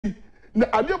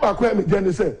na ade ba kwa me gye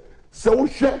ne se wo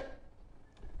hwe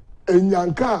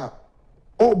enyanka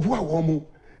obu a wo mu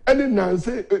ene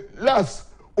nanse last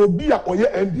obi a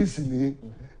oye NDC ni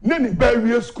na ni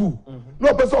bawie school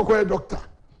na opese okoye doctor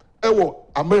ewo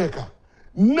America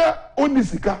na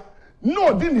onisika na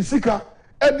odi ni sika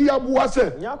edi aboa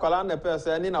se nya kwala na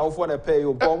pese ni na wofo na pay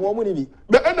yo omo mu ni bi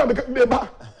be ena me ba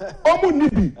omo ni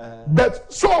bi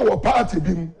but so wo party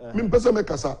bi me pese me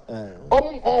kasa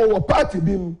wo party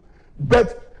bi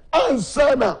but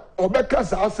answer na obeka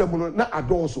sa asem no na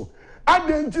adoso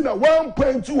adenti na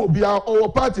 1.2 obi a wo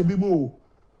party bi mu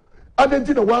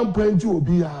adenti na 1.2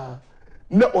 obi a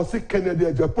na osi Kennedy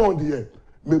Agyapong de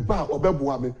me ba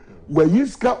obeboa me we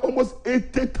yiska almost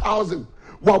 80,000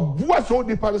 wa bua so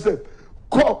di pa say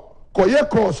koye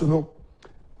course no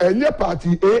enye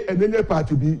party A enye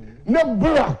party B na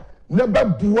bra na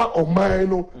babua oman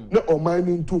no na oman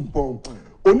ni ntumpon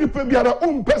onipa biara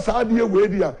umpesa ade we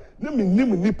dia na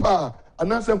minim nipa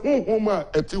anase honhom a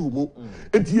ete humo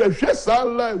enti ye hwe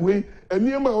sala we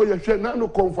eniema o ye hwe na no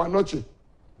konfa noche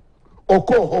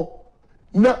okoho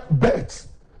na bet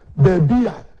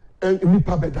bebia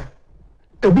nipa beda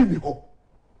ebi ni ho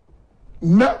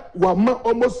na wama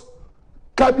almost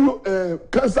cardio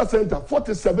cancer center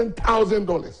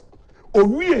 $47,000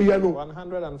 owie ye no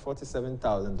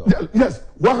 $147,000 yes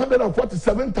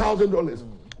 $147,000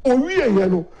 owie ye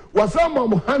no wasama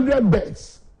 100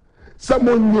 beds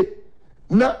samonye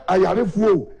na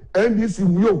ayarefuo NDC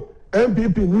nyo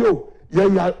MPP nyo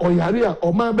ya oyare a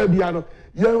oman ba bia no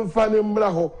ye mfa ne mra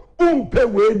ho umpe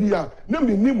we dia na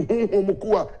minim honhom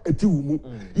ko a eti wumu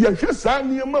ye hwe sa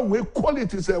niema we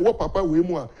quality say wo papa we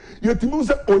mu a ye timi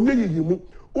se onye yiyimu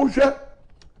wo hwe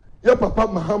ye papa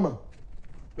Mahama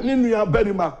ni nua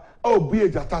berima obi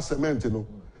ejata cement no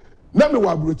na me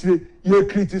wa brochire ye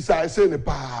criticize ne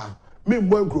pa me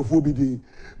mbo nkrofo bi di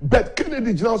but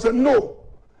Kennedy General say no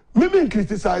me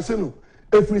criticize no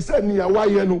if we say ni awa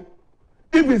ye no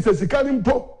even say sikani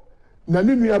mpo na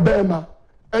ni nua berima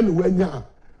ene wanya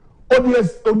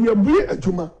Odiabri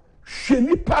ejuma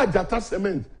sheni pa jata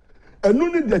cement enu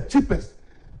ni the cheapest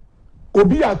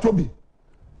obi atobi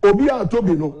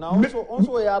no now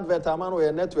also we advert man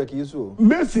we network issue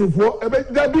Messi for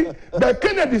Dabi the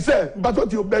Kennedy said but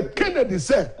what you the Kennedy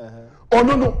said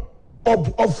no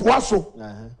of waso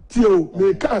tio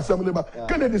me ka asem ne ba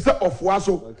Kennedy said of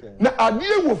waso na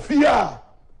ade wo fia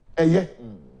eye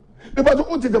because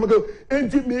what you go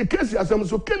enti me case asem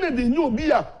so Kennedy nyo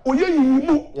obi a oye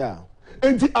yimu yeah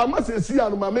enti amasesi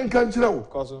anu ma men kan kire wo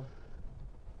koso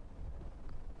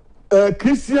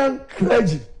Christian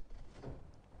clergy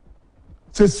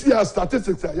see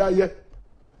statistics ya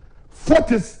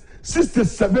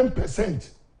 67%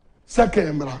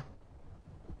 second mra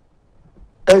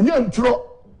enye ntro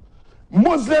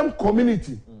Muslim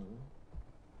community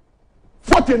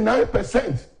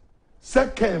 49%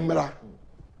 second mra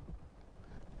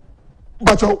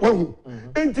but when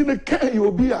enti ne kan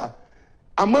obi a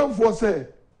amanfo say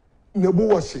nebu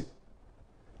wose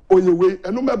oyewe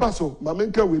enu meba so ma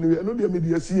menka we ni enu de me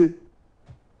de asie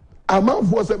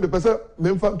amanfo say me pese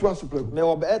me mfa nto asopre me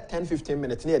wo be 10-15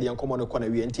 minutes ne ye de nkomo no kona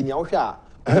wi enti ne wo hwe a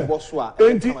bo so a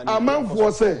enti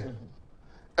amanfo say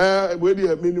we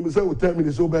de me ni say 10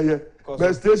 minutes so be ye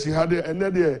best station had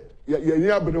ene de ye ni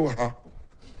abene wo ha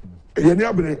ye ni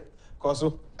abene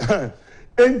koso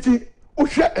enti wo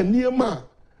hwe eniema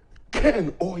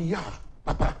ken oya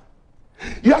papa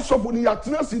ya sofo ni ya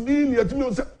tena sidi ni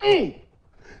yatimi say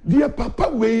dear papa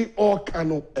we all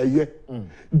cano eye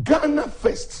Ghana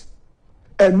first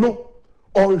eno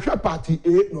onhwe party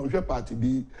A no onhwe party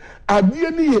B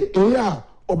ade ni ye a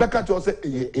obeka to say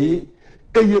eye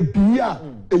B a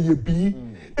eye B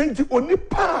enti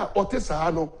onipa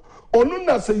otesa no onu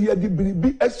na say ye di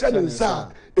biribi ehye ne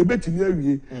nsa ebetini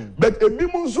awie but ebi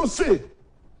mu nso say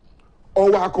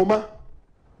owa akoma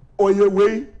oye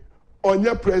we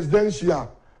onye presidential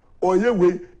oye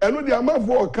we eno de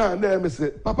amafo kan na em say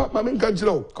papa ma me kan kire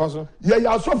o koso ye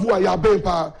ya sofo ya be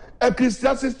pa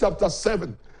Ecclesiastes chapter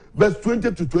 7 verse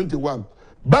 20 to 21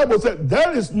 Bible said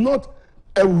there is not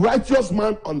a righteous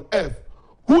man on earth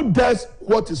who does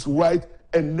what is right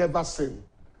and never sin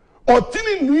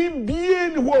otini ni bie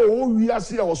ni wo o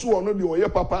wiase a oso ono de oye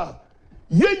papa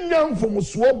ye nyam fom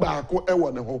so baako e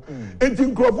wo ne ho enti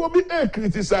nkrofo bi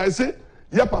criticize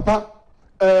ye papa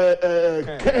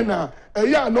Kena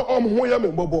ya no ho ya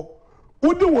membobo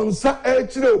udi wonsa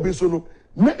kire obi so no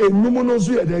na enum no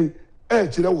so ye den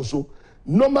kire wo so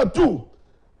number 2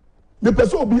 the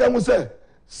person obi ya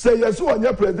say yeso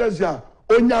onya presidential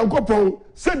onyankopon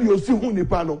say di osi hu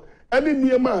nipa no ene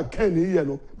niema kan ye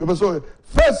no the person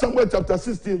 1 Samuel chapter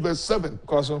 16 verse 7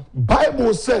 koso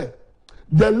Bible say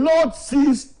the Lord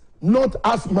sees not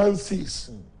as man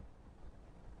sees.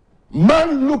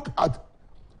 Man look at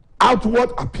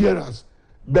outward appearance,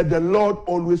 but the Lord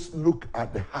always look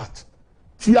at the heart.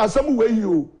 Ti asem we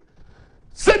you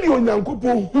said you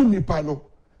nyankopon hu nipa no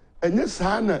enye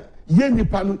saa na ye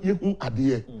nipa no ye hu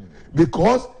ade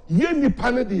because ye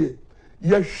nipa no de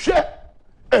ye hwe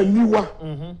aniwa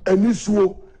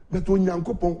anisuo but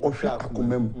onyankopon ohwe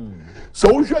akomam so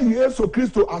wo hwe Yesu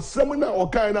Kristo asem na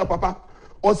okan na papa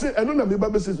o se eno na me ba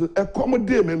bese so e kom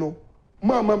de me no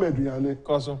mama maduane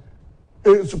koso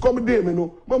so kom de me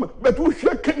no mama but wo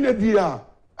hwe Kennedy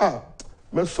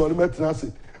me sorry me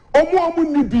trase omu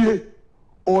nibie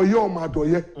oye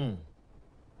omadoye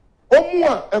omu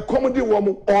a ekom de wo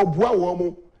mu oboa wo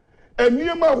mu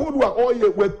eniema hodo a oye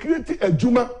we create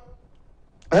adwuma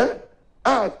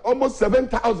almost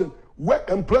 7,000 work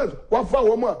employees wafa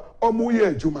wo mu a omu ye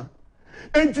adwuma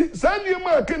enti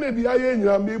saniema Kennedy aye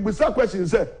nyina me busa question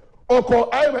say oko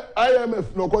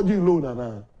IMF no ko gi loan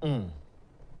ana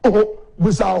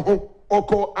busa ho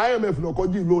oko IMF no ko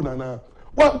gi loan ana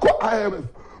wa ko IMF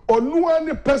onu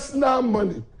ani personal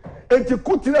money enti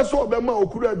kutire so obema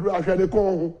okuru aduru ahwede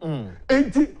kon ho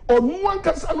enti onu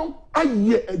ankasa no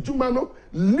aye adwuma no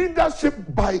leadership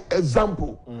by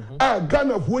example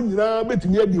Ghana fo nyina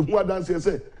betimi adi hu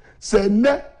adanse se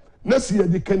ne na si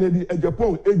edi Kennedy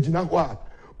Agyapong ejina ho a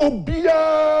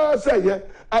obia se ye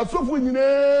asofo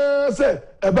nyina se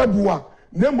ebeboa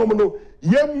na mmom no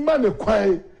ye ma ne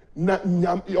kwan na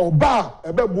nyam oba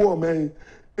ebebo o man.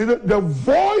 The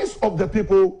voice of the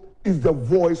people is the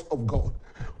voice of God.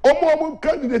 Omo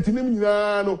candidate ni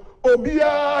nyina no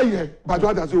obia ye but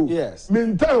what say yes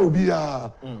minta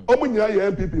obia omo nyina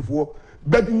ye MPP fo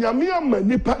but nyame ama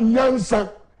nipa nyansa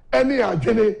ene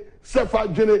adwene sefa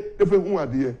adwene efe hu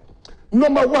ade.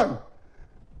 Number 1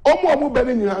 omo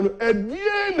bene nyina no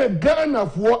edie na Ghana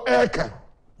fo eka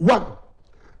 1.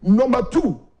 Number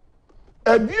 2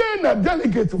 edie na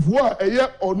delegate fo a eye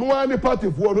ono ani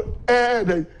party fo no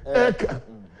eka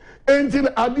enti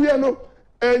ade no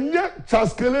enye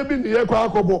chaskele bi ne ye kwa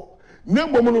akobo ne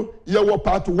mmom no ye wo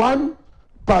part 1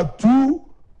 part 2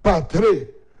 part 3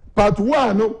 part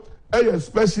 1 no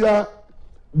special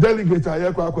delegate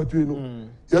aye kwa akotu no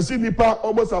you see nipa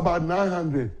almost about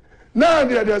 900 now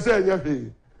they say enye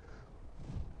fe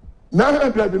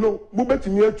 900 no mu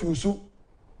betimi atusu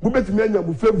mu betimi anya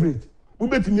mu favorite mu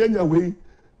betimi anya we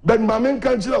but mamen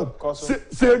kan chilo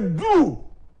say do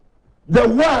the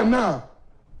one now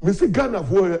me see Ghana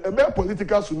for a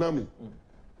political tsunami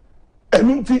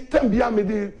enunti tambia me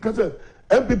de kase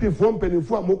MPP from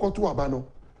penifo amokoto aba no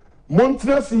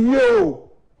montresi ye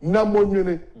na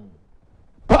monwene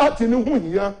party ni hu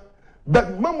hia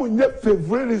but mamunye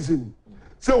favoritism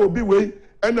say obi we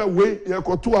ena we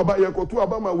yekoto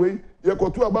aba ma we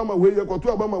yekoto aba ma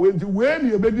we ndi we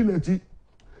ni ebedi nachi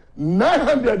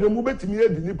 900 mu betimi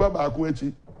edi nipa ba ko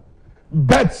achi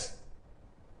but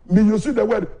me you see the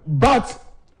word but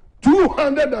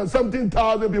 200 and something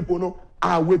thousand people no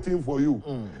are waiting for you.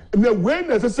 And then when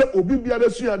they say obi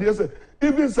biara sua they say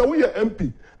even so we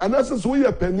MP and that's so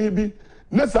we penny bi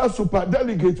nessa super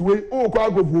delegate we o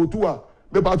kwa go vote a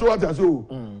be pato what say o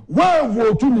one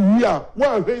vote me here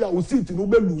one here we sit no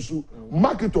be lose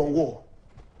market on war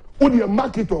o dey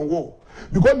market on war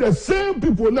because the same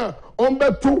people now on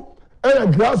beto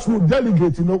grassroots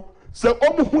delegate you know say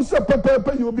obi hu say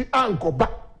pepe you be ankoba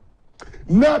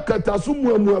na katasu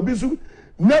muamu abisu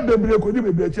na bebre ko di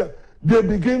bebre they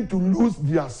begin to lose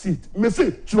their seat me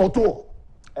say chiloto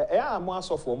mo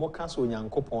asofo mo kanso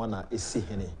Onyankopon na esi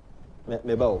hene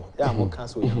me ba o mo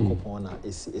kanso Onyankopon na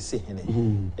esi hene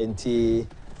enti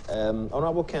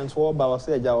honorable Kent wo ba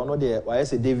wase agya ono de wa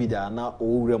se David na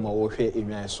owura ma wo hwe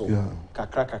enwan so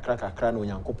kakra na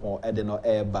Onyankopon ede no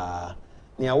eba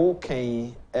nia wo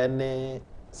kan ene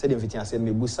se de mfiti ase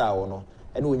me busa wo no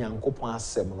ene Onyankopon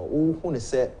asem no wo hu ne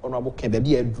se honorable Kent ba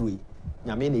bia aduru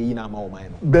nyame na yi na ma wo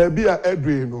man no ba bia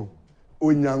aduru no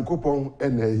Onyankopon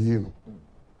ene yi no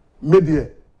media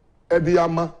ede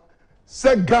ama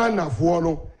se Ghana fo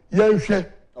no yenhwe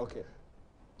okay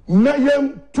na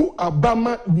yem to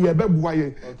abama de ebeboa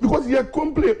ye because ye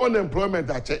complain unemployment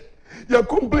ache ye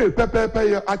complain pepe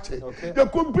ye ache ye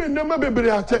complain na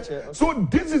mabebere ache so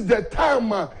this is the time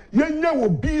ye nya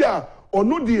obi a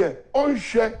ono de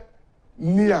onhwe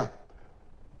nia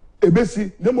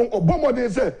ebesi ne mo obomode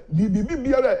se di bibi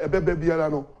biara ebebe biara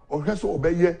no ohwe so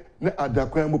obeye na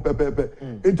adakwan mu pepe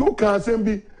enti o kan asem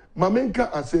bi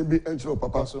mamenka asem bi enchiro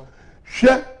papa so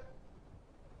hwe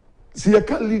si ye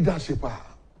ka leadership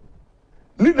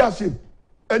leadership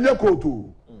enye koto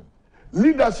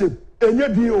leadership enye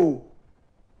dio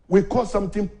we call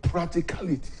something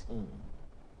practicality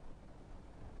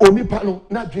onipa no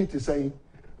na dwen te sɛn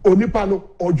onipa no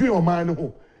ɔdwen ɔman no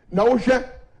ho na wohwɛ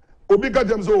obi ka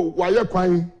gyam so wayɛ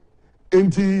kwan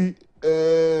enti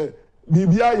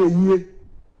bibia yɛ yie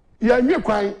yɛnwe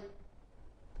kwan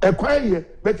ɛkwan yɛ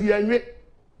but yɛnwe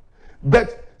but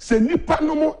sɛ nipa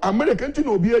no mu America nti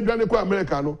na obi adwane kɔ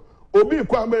America no obi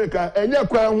kɔ America ɛnyɛ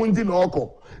kwan ho nti na ɔkɔ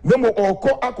na mo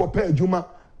ɔkɔ akɔpɛ adwuma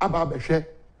aba abɛhwɛ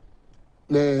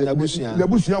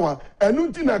n'abusua wa ɛnu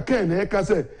nti na kɛn na ɛka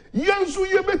sɛ yɛn nso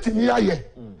yɛbɛtumi ayɛ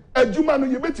adwuma no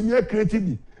yɛbɛtumi akireti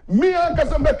bi mmea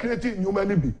nkasa mbɛ kireti nnwuma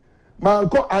no bi maa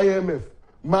nkɔ IMF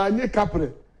maa nye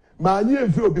kapre maa nye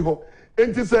efi obi hɔ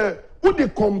nti sɛ wodi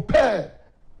compare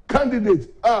candidate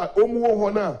a ɔmu wɔ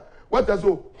hɔ na wata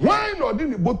so why na ɔde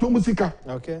ne bɔtɔm sika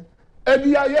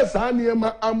ɛdi ayɛ saa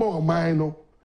nneɛma ama ɔman no